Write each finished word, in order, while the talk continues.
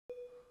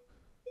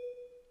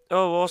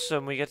Oh,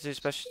 awesome! We get to do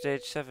special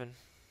stage 7.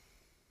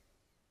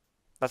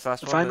 That's the last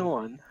The one. final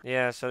Then. one.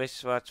 Yeah, so this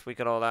is what we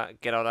got all that.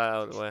 Get all that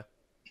out of the way.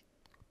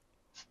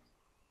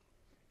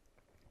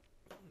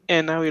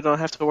 And now we don't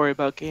have to worry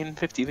about gaining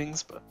 50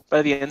 things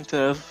by the end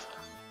of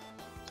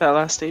that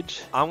last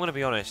stage. I'm gonna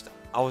be honest.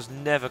 I was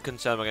never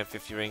concerned about getting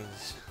 50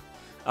 rings.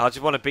 I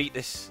just want to beat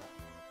this.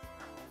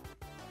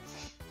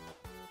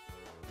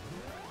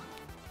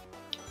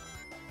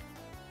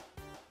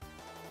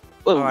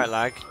 Whoa. Alright,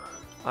 lag.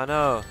 I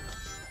know.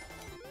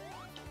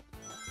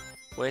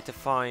 Where to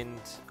find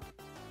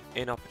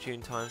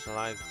inopportune times to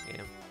lag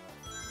game.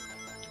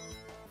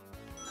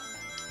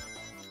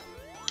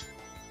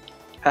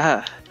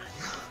 Haha.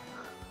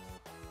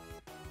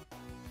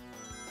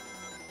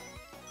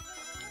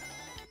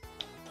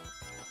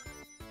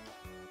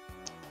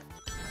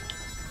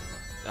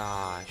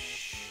 Ah,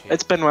 shit.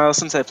 It's been a while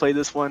since I played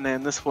this one,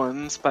 and this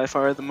one's by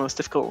far the most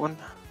difficult one.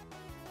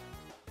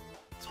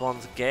 This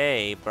one's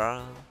gay,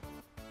 bro.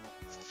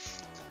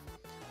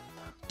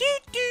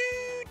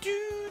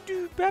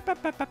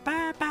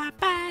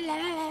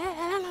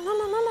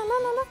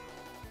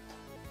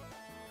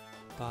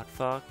 But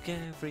fuck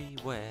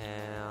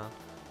everywhere.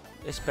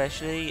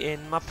 Especially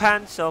in my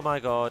pants, oh my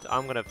god.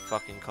 I'm gonna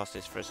fucking cost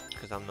this first,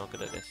 because I'm not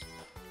good at this.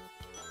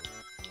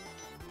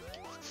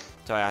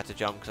 So I had to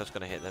jump, because I was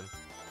gonna hit them.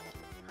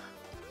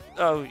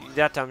 Oh,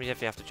 that time you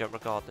have to jump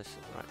regardless.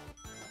 Right.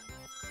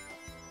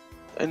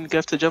 And you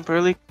have to jump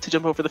early to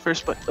jump over the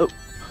first one. Oh.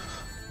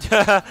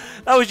 That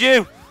was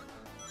you!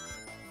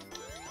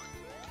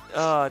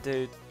 Oh,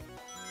 dude.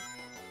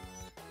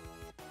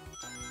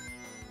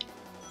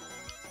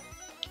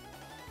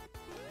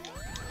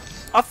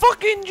 I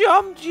fucking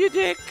jumped, you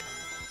dick!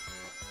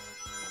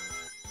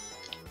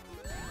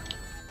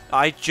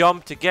 I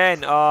jumped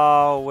again.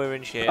 Oh, we're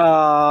in shit.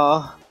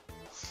 Well,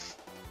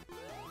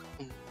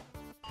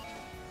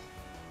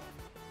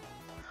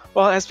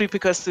 as we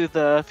progress through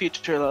the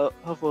future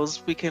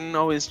levels, we can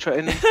always try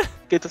and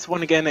get this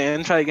one again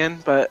and try again,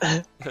 but...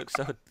 Look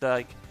so,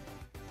 like...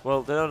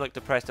 Well, they don't look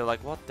depressed, they're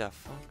like, what the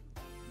fuck?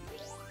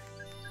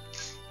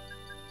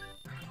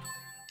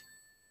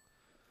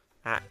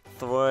 Act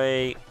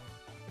 3.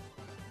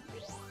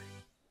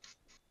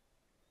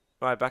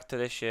 Right, back to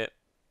this shit.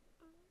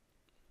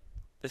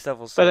 This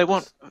level sucks.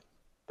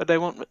 But I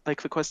won't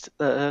like request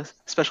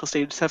special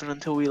stage 7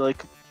 until we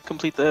like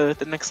complete the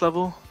next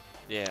level.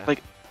 Yeah.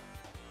 Like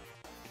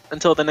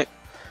until the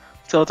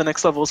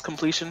next level's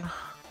completion.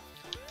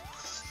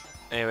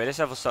 Anyway, this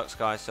level sucks,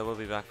 guys. So we'll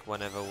be back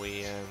whenever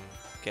we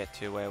get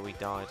to where we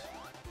died.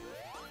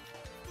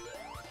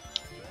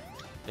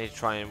 We need to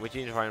try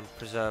and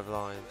preserve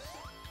lives.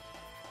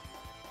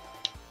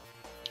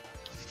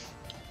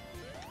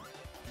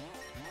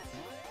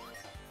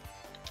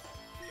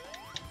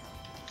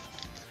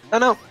 Oh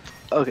no.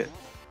 Okay.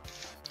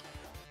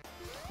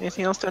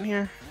 Anything else down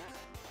here?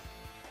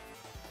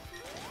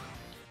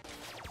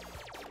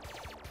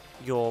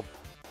 Your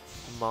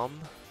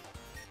mum?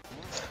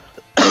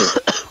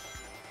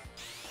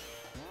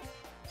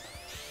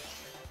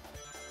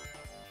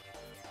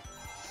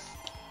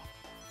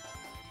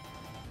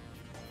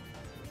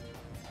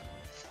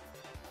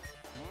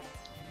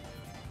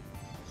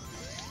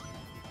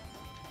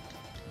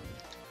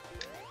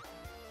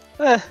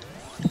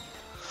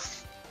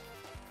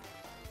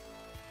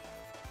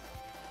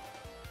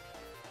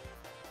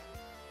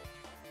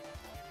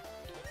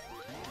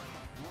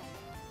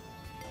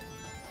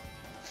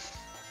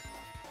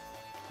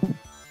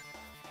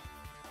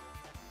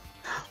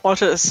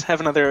 Watch us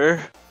have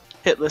another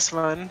hitless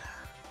run.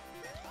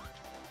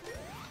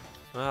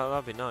 Well,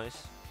 that'd be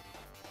nice.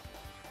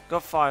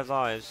 Got 5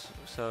 lives,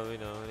 so you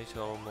know, I need to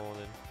go one more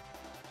then.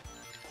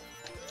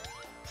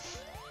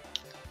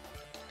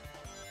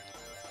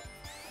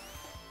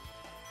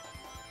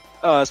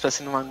 Oh, I was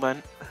pressing the wrong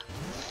button.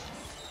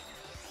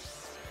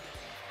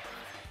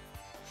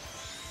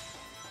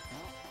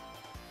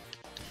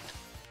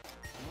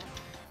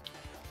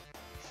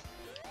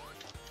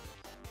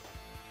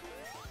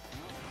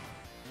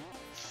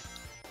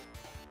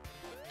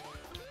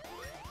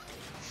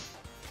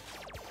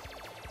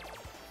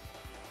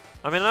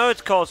 I mean, I know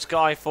it's called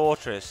Sky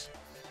Fortress,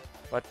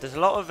 but there's a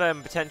lot of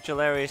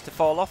potential areas to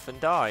fall off and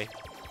die.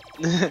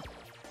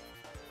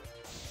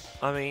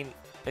 I mean,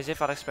 as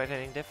if I'd expect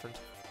anything different.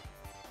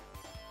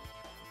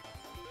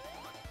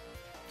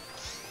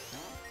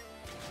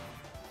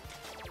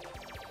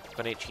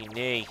 Got an itchy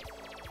knee.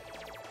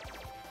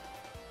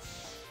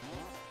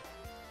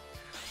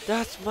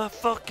 That's my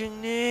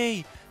fucking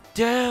knee!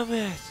 Damn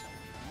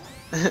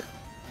it!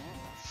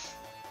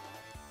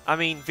 I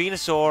mean,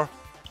 Venusaur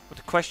with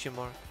a question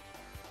mark.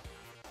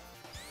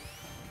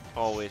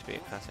 Always be a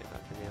classic,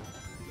 that video.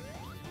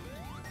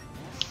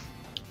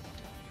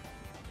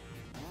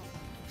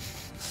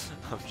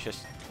 I'm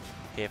just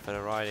here for the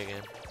ride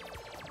again.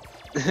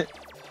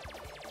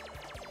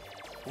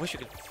 I wish I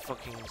could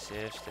fucking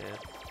save still.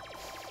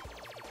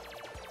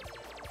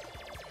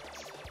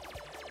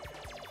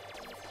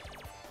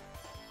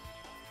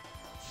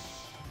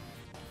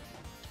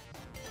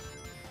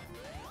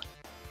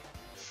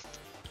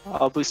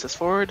 I'll boost us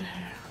forward.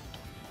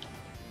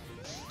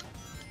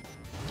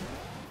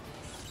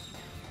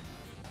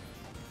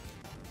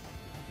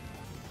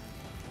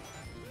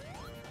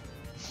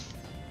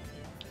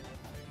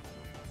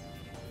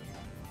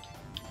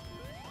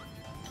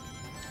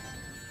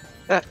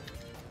 Ah,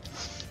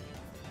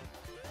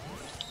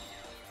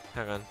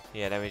 Hang on.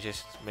 Yeah, let me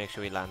just make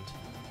sure we land.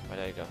 Right,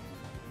 there you go.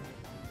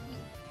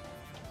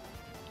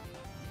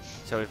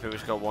 So we've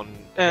just got one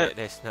hit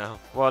this now.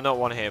 Well, not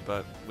one here,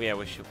 but yeah,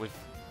 we've.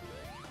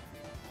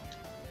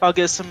 I'll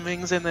get some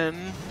wings and then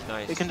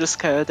Nice. it can just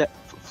kind of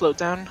float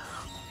down.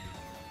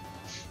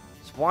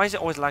 So why is it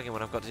always lagging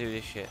when I've got to do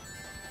this shit?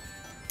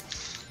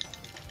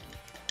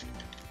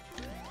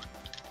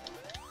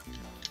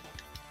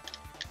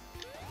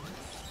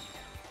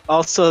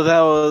 Also,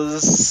 that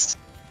was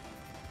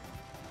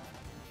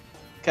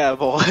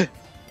Cowboy.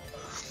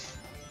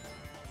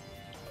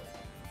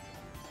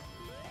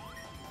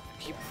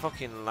 Keep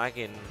fucking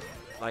lagging,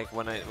 like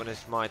when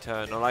it's my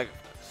turn, or like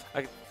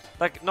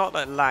not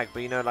that lag,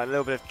 but you know, like a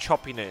little bit of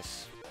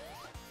choppiness,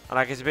 and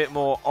like it's a bit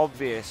more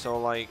obvious, or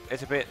like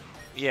it's a bit,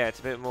 yeah, it's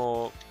a bit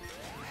more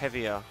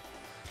heavier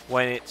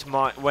when it's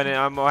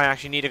I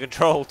actually need to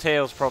control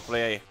Tails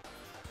properly,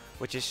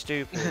 which is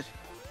stupid.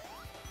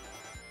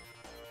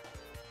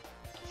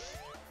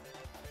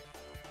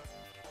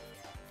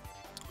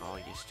 Oh,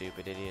 you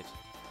stupid idiot!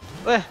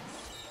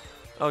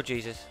 Oh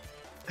Jesus!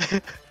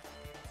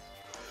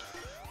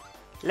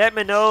 Let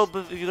me know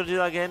if you're gonna do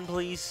that again,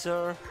 please,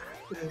 sir.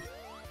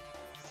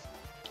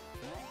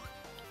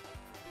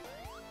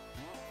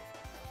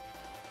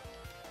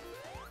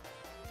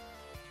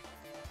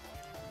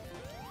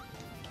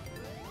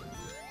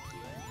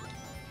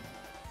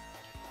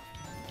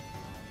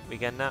 We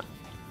getting that?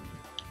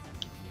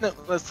 No,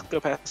 let's go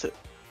past it.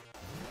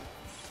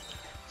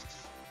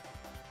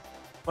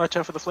 Watch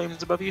out for the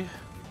flames above you.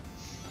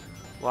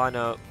 Why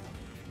not?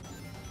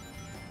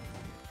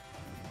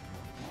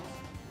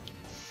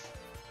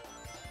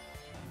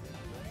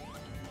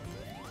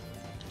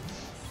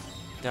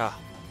 Yeah,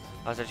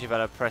 I was actually about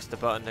to press the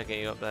button to get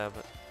you up there,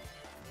 but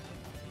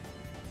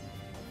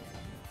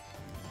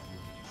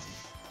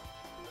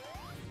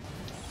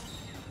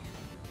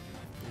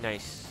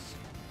nice.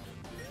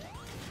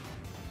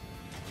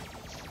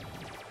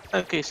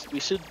 Okay, so we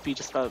should be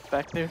just about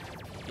back there.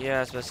 Yeah, I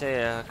was gonna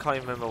say I can't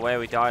even remember where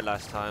we died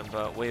last time,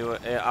 but we were.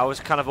 I was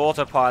kind of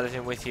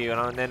autopiloting with you,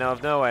 and then out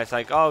of nowhere, it's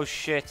like, oh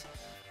shit.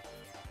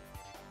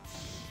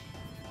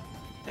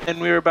 And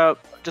we were about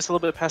just a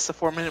little bit past the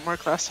 4-minute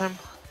mark last time.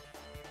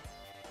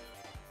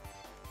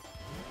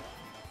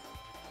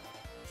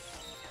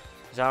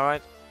 Is that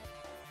right?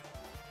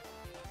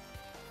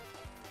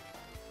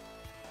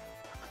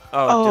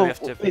 Oh, do we have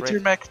to wait, break?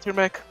 turn back, turn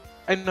back.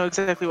 I know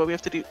exactly what we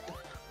have to do.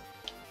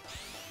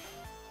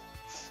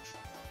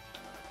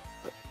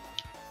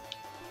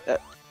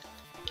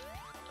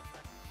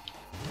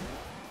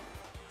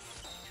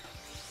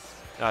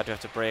 Oh, do we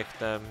have to break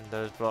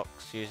those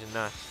blocks using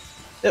that?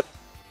 Yep.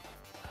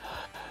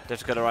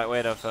 Just go the right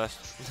way though first.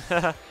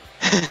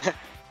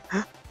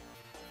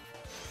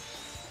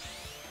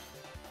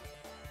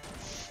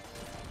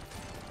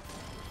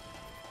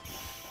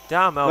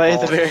 Damn, Right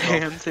at the elbows.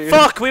 very end too.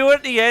 Fuck, we were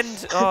at the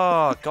end.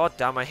 Oh, god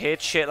damn, I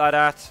hate shit like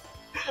that.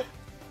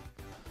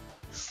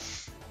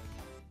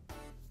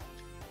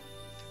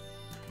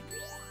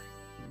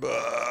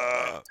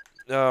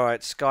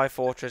 Alright, Sky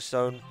Fortress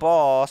Zone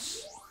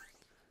boss.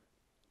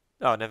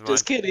 Oh, never mind.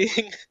 Just kidding.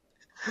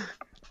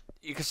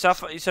 You can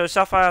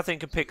Sapphire, I think,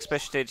 can pick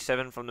Special Stage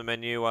 7 from the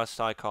menu,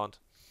 whilst I can't.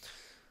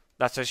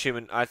 That's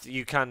assuming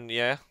you can,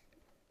 yeah.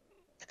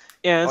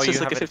 Yeah, it's Oh, just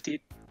you like a have it-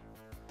 50.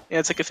 Yeah,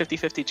 it's like a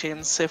 50-50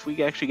 chance if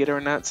we actually get it or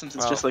not, since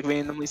it's just like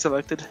randomly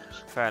selected.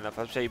 Fair enough.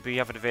 I'd say, but you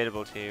have it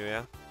available to you,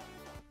 yeah.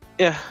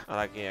 Yeah.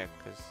 Yeah,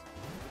 because.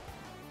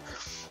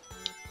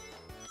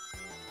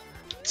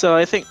 So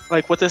I think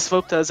like what this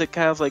vote does, it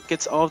kind of like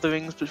gets all of the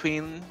rings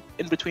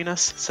in between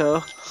us.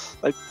 So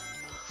like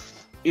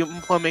you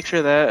want to make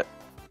sure that.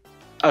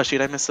 Oh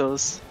shoot! I missed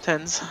those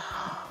 10s.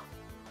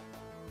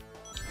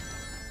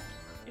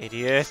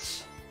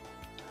 Idiot.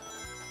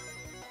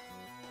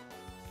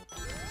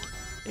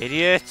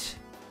 Idiot.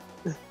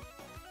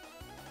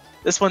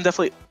 This one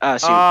definitely. Ah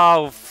shoot!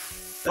 Oh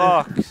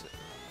fuck!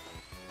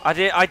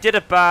 I did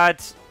a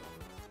bad.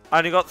 I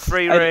only got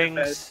 3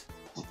 rings.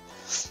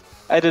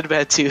 I did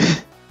bad too.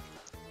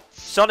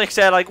 Sonic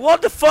said like,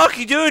 "What the fuck are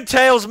you doing,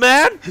 Tails,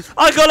 man?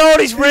 I got all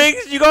these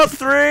rings. You got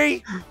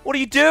 3. What are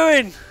you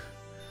doing?"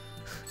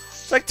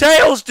 It's like,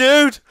 Tails,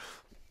 dude.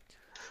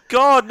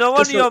 God, no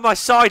wonder you're on my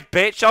side,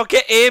 bitch. I'll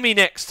get Amy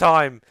next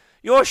time.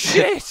 You're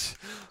shit.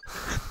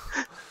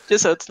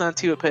 Just so it's not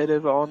too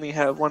repetitive, I'll only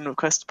have 1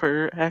 request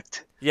per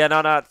act. Yeah,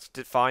 no,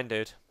 it's fine,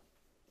 dude.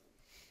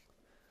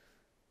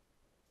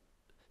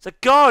 It's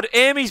like, God,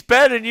 Amy's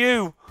better than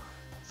you.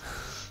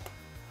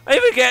 I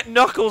even get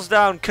Knuckles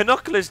down.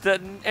 Knuckle is the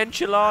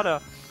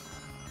enchilada.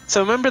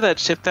 So remember that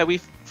ship that we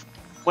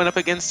went up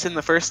against in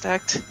the first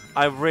act?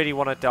 I really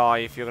want to die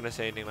if you're going to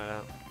say anything like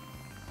that.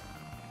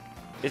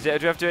 Do we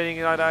have to do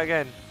anything like that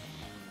again?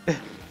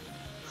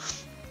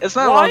 It's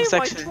not a Why long am I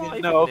section,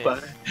 driving no, this?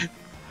 but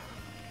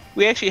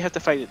we actually have to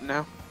fight it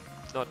now.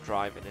 Not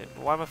driving it.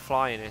 Why am I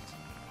flying it?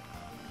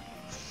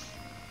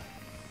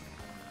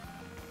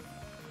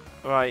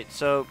 Right,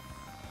 so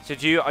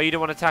are you the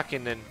one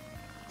attacking then?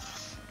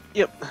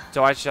 Yep.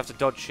 So I just have to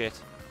dodge shit.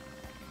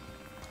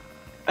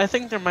 I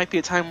think there might be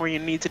a time where you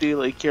need to do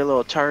like your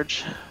little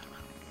charge.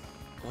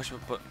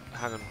 But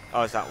hang on.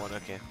 Oh, it's that one.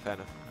 Okay, fair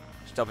enough.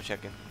 Just double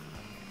checking.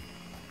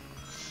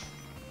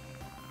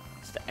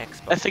 It's the X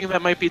button. I think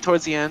that might be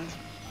towards the end.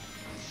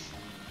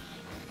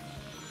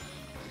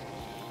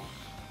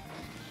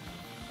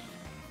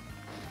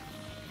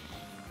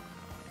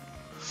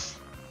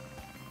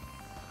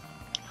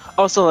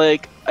 Also,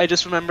 like, I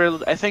just remember,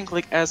 I think,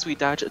 like, as we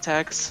dodge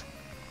attacks,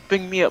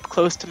 bring me up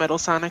close to Metal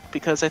Sonic,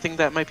 because I think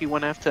that might be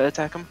when I have to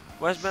attack him.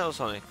 Where's Metal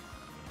Sonic?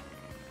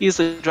 He's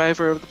the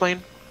driver of the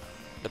plane.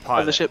 The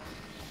pilot. Of the ship.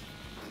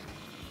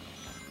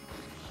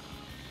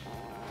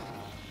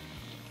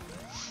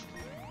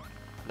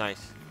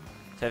 Nice.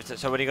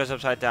 So when he goes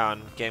upside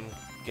down, I need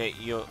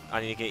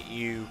to get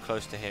you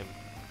close to him.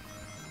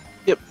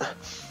 Yep.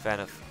 Fair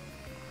enough.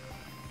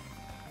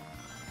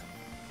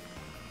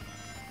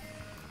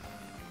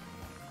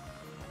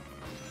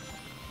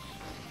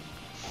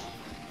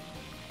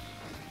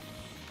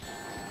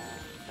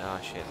 Oh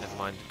shit, never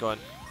mind. Go on.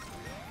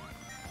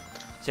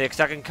 See, because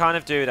I can kind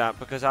of do that,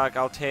 because I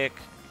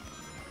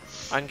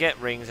can get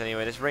rings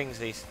anyway. There's rings,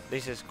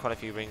 this is quite a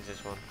few rings,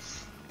 this one.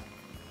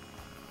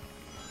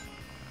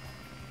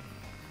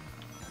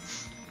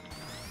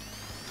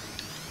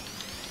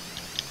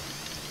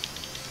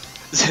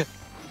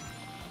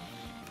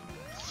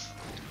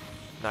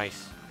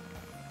 Nice.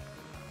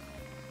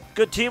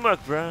 Good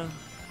teamwork, bro.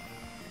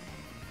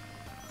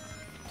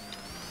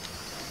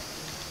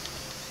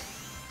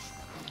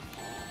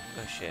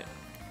 Oh shit.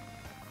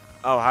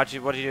 Oh,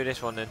 what did you do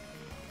this one then?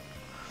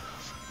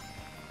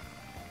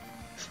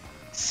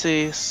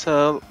 See,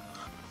 so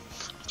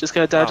just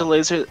gotta dodge a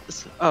laser.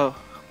 Oh,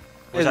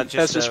 Was that that's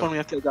just just one we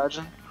have to dodge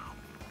in.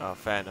 Oh,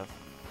 fair enough.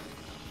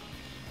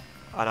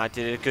 And I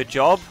did a good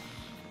job.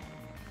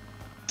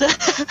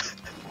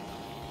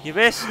 You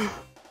missed.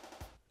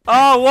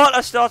 Oh, what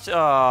a start!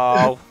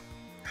 Oh.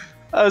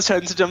 I was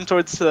trying to jump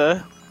towards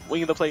the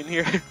wing of the plane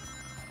here.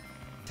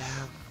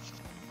 Damn.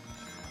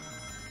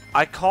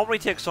 I can't really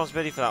take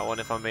responsibility for that one,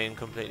 if I'm being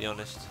completely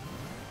honest.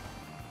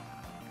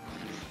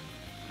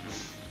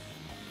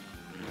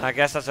 I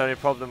guess that's the only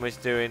problem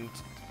with doing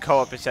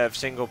co-op instead of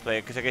single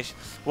player, because I guess...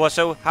 Well,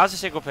 so how's the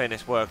single player in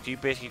this work? Do you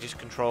basically just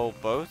control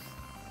both?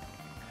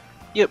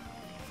 Yep.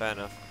 Fair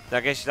enough. I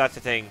guess that's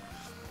the thing.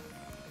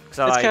 It's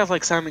kind of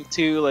like Sonic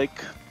 2,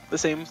 like the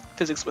same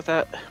physics with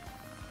that,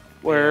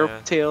 where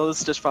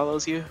Tails just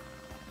follows you.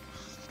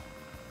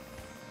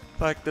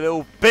 Like the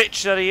little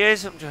bitch that he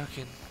is. I'm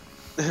joking.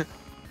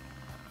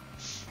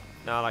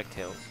 No, I like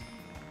Tails.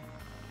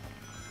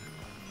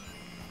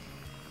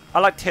 I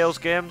like Tails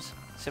games.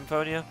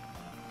 Symphonia.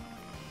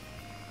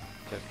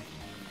 Joking.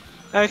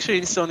 I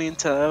actually still need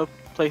to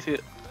play through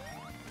it.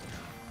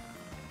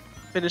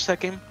 Finish that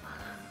game.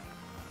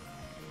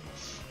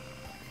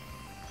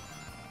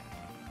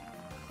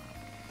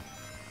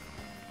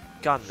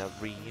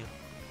 Gunnery.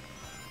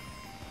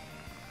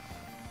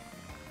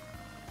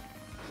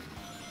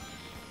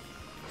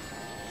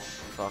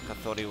 Fuck, I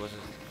thought he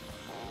wasn't.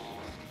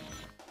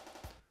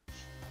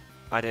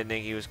 I didn't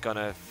think he was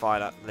gonna fire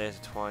that laser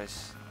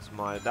twice. It's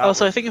my.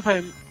 Also, I think if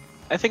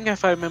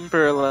I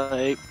remember,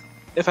 like,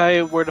 if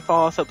I were to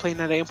fall off the plane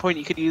at any point,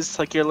 you could use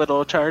like your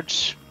little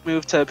charge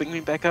move to bring me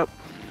back up.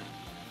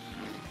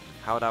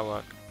 How would that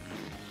work?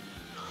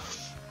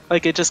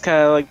 Like it just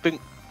kind of like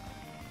bring.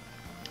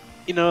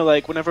 You know,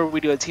 like whenever we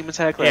do a team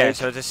attack, like... Yeah,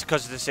 so just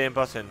because of the same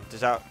button,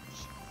 does that...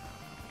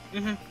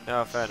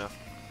 Oh, fair enough.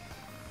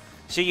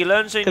 See, you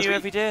learn something new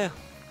every day.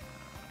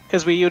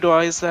 Because we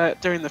utilize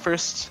that during the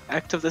first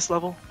act of this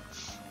level.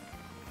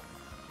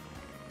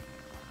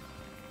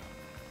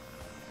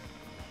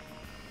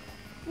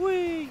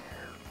 Whee!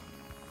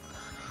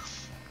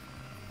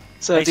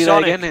 So hey, do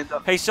Sonic. that again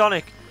and... Hey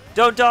Sonic,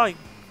 don't die!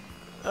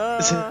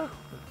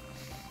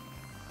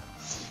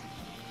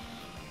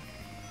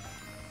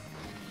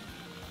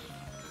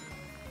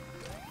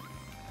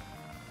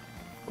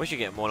 Wish you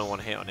get more than one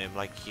hit on him,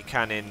 like you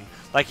can in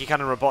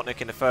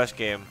Robotnik in the first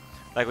game,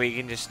 like where you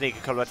can just sneak a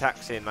couple of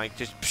attacks in, like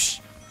just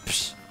psh,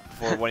 psh,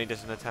 before when he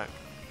does an attack.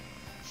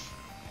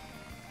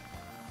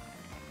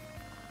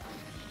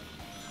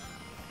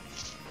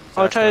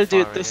 So I'll try to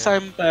do it this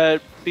time,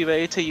 but be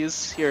ready to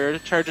use your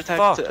charge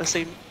attack to the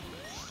same.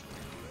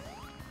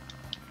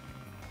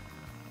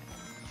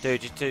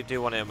 Dude, just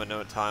do one of them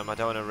another time. I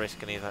don't want to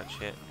risk any of that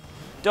shit.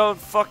 Don't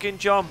fucking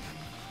jump.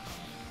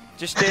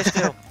 Just stay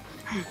still.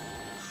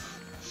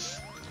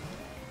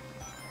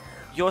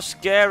 You're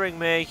scaring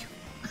me.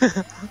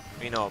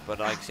 You know, but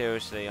like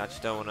seriously, I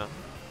just don't wanna.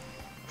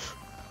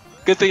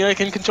 Good thing I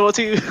can control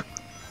too.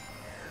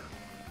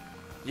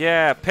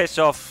 Yeah, piss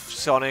off,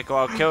 Sonic, or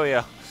I'll kill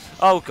you.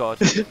 Oh god.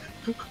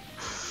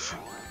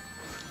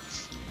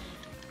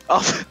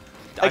 Oh,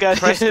 I got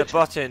pressed hit. the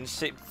button.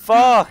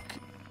 Fuck.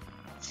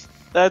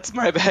 That's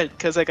my bad,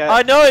 because I got...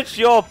 I know it's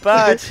your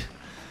bad.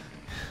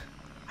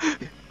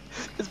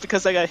 It's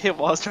because I got hit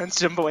while I was trying to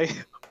jump away.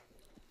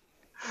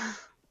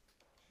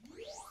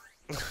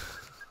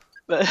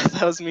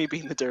 That was me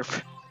being the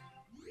derp.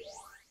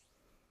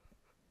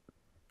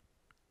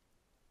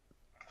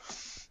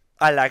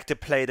 I like to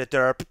play the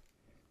derp.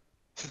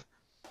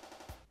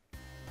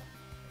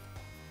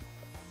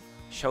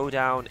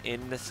 Showdown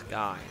in the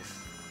skies.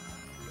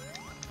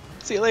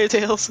 See you later,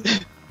 Tails.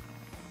 It's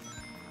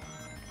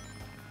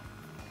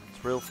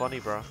real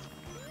funny, bro.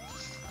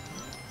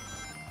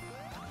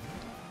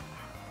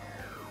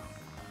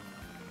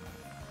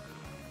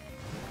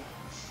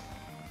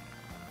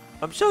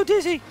 I'm so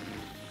dizzy.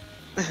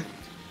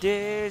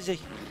 Dizzy.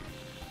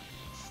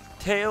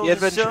 Tails The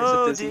is adventures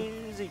so of Dizzy.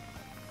 dizzy.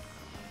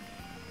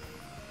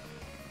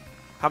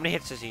 How many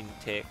hits does he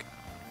take?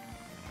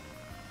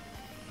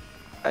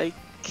 I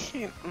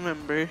can't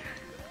remember.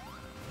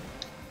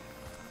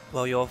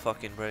 Well, you're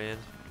fucking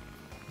brilliant.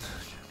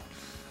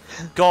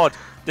 God,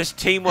 this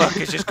teamwork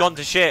has just gone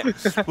to shit.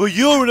 Well,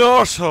 you're an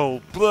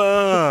arsehole.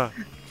 Blah.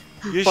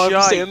 You're While I'm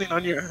shy. standing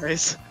on your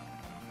eyes.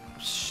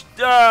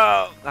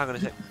 Stop. I'm gonna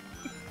say.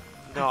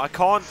 No, I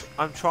can't.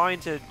 I'm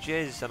trying to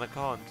jizz and I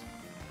can't.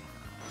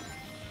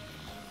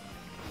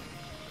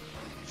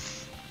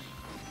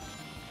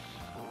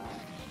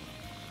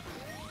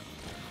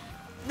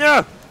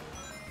 No!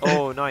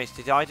 Oh, nice.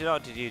 Did I do that or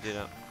did you do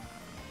that?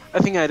 I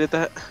think I did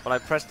that. Well, I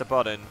pressed the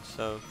button,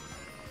 so...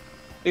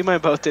 We might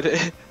both did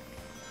it.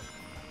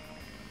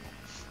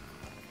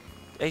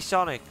 Hey,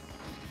 Sonic.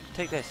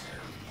 Take this.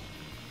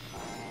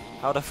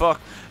 How the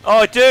fuck?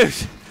 Oh, dude!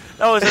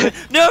 That was a...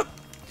 No!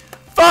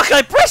 Fuck,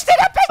 I pressed it!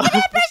 I pressed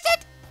it! I pressed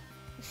it!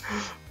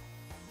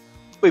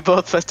 We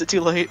both pressed it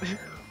too late.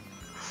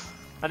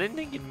 I didn't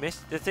think you'd miss...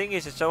 The thing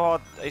is, it's so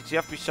hard... you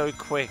have to be so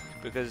quick,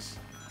 because...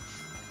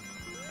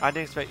 I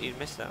didn't expect you to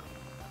miss that.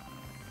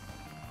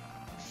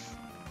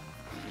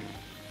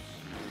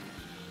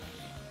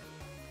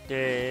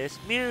 This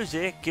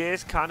music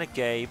is kinda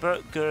gay,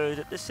 but good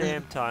at the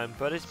same time,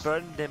 but it's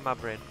burned in my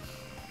brain.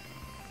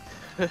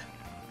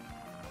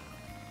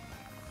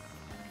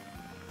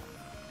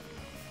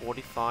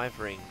 45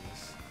 rings.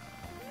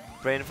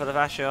 Brain for the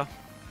Vasher.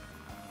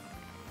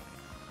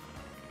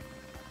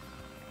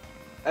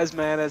 As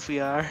mad as we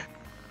are.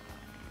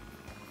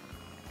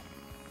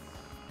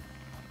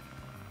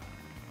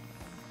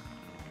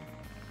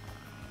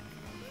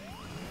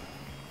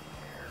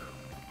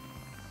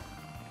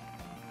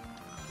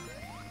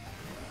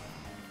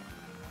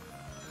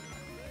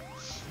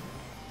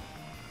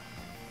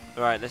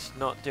 Right, let's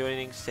not do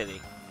anything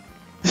silly.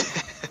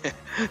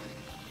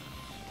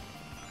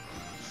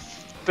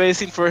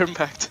 Bracing for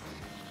impact.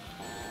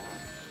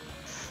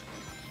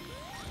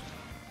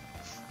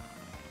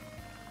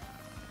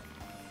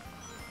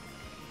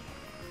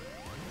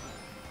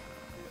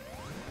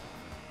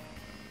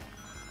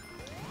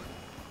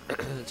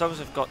 As long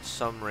as I've got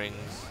some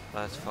rings,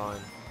 that's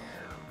fine.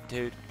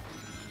 Dude.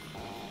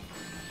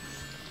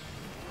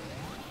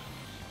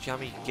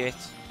 Jammy git.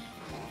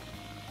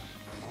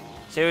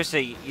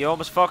 Seriously, you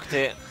almost fucked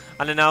it,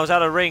 and then I was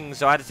out of rings,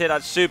 so I had to take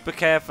that super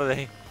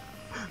carefully.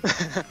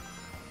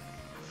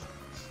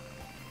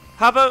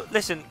 How about,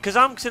 listen, because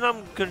I'm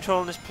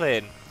controlling this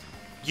plane,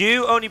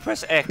 you only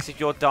press X if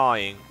you're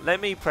dying. Let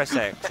me press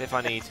X if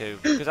I need to,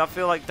 because I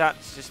feel like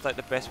that's just like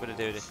the best way to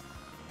do this.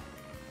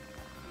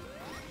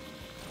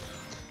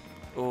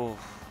 Oh,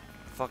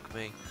 fuck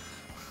me.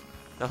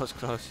 That was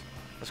close.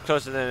 That's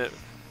closer than it,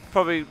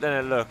 probably than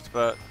it looked,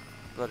 but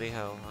bloody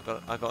hell,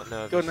 I got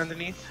nervous. Going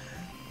underneath?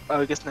 Oh,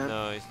 I guess not.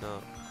 No, he's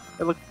not.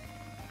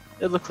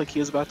 It looked like he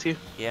was about to.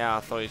 Yeah, I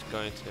thought he was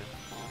going to.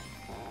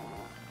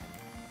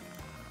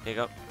 Here you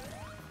go.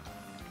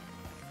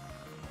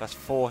 That's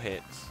 4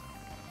 hits.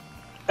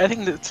 I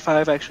think that's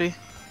 5 actually.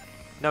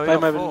 No, we I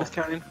got might have been 4.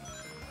 miscounting.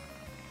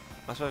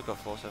 I swear we've got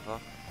 4 so far.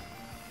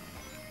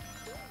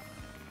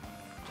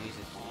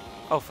 Jesus.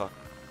 Oh fuck.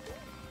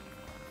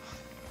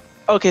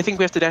 Okay, I think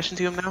we have to dash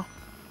into him now.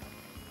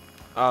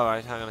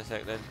 Alright, hang on a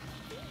sec then.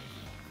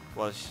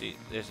 Well,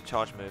 there's a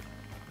charge move.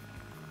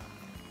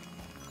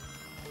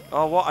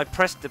 Oh, what? I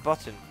pressed the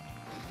button.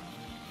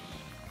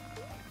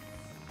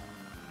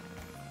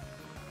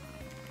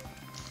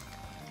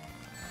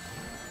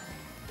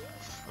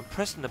 I'm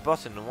pressing the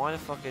button, and why the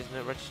fuck isn't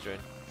it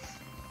registering?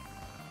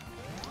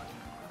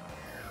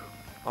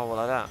 Oh, well,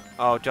 like that.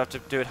 Oh, do you have to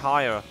do it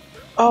higher?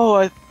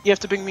 Oh, you have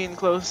to bring me in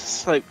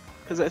close, like,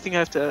 because I think I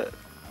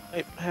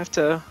have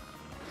to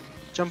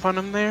jump on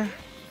him there.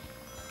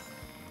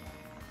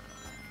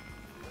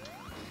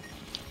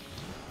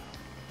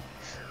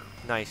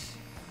 Nice.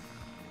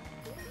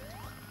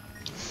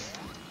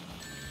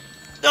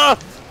 No!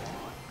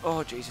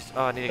 Oh, Jesus.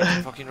 Oh, I need to get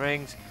some fucking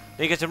rings.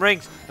 Need to get some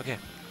rings. Okay.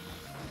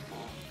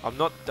 I don't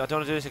want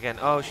to do this again.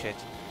 Oh, shit.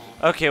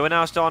 Okay, we're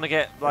now starting to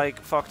get, like,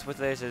 fucked with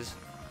lasers.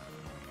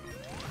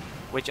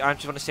 Which I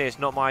just want to say is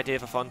not my idea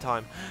of a fun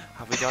time.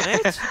 Have we done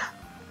it?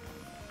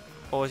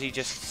 Or is he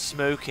just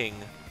smoking?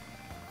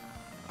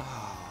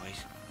 Oh,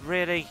 he's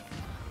really...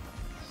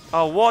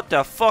 Oh, what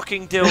the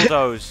fucking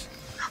dildos?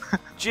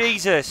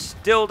 Jesus!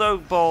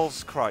 Dildo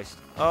balls, Christ.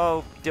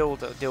 Oh,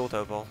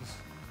 dildo balls.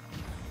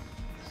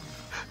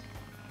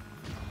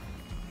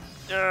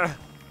 Ugh.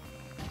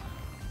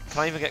 Can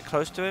I even get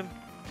close to him?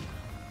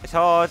 It's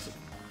hard.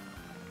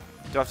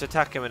 Do I have to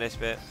attack him in this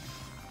bit?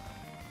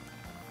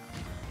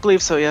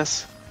 Believe so,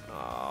 yes.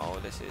 Oh,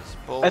 this is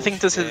bullshit. I think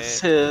this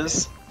is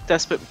his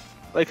desperate,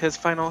 like his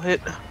final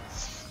hit.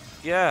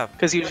 Yeah.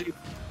 Because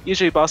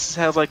usually bosses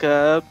have like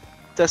a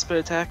desperate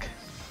attack.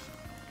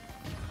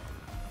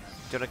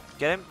 Do you want to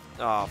get him?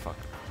 Oh, fuck.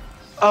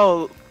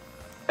 Oh,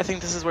 I think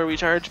this is where we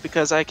charge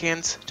because I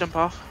can't jump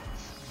off.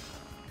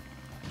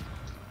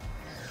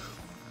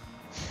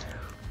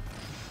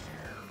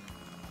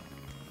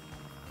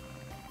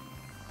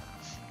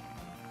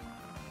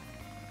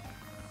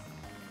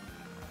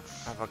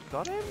 Have I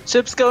got him?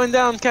 Ship's going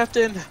down,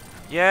 Captain!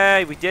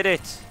 Yay, we did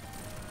it!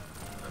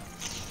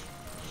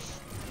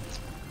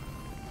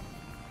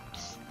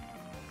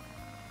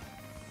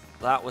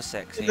 That was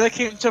sexy. And I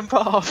can't jump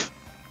off.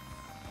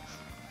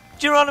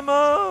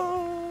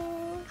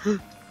 Geronimo!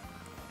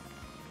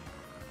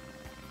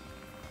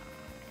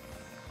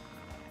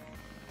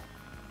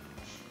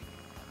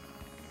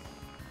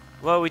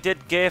 Well, we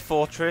did Gear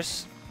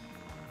Fortress.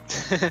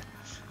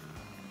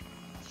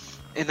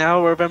 And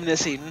now we're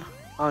reminiscing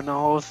on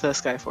all of the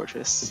Sky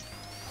Fortress.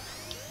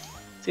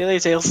 See you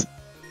later, Tails.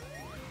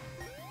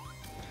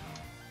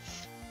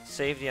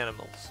 Save the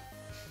animals.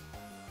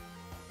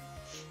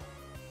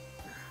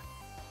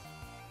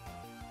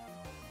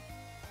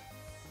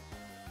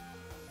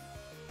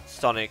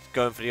 Sonic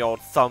going for the old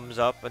thumbs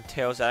up and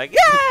Tails like,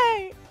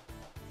 yay!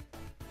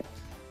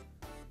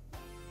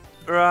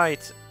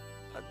 Right.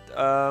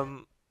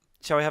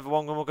 Shall we have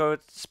one more go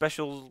at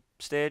special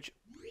stage?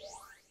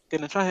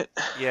 Gonna try it.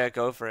 Yeah,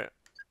 go for it.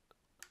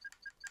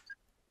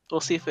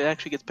 We'll see if it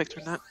actually gets picked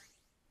or not.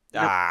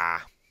 Nope.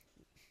 Ah.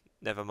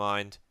 Never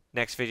mind.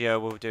 Next video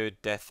we'll do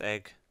Death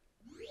Egg.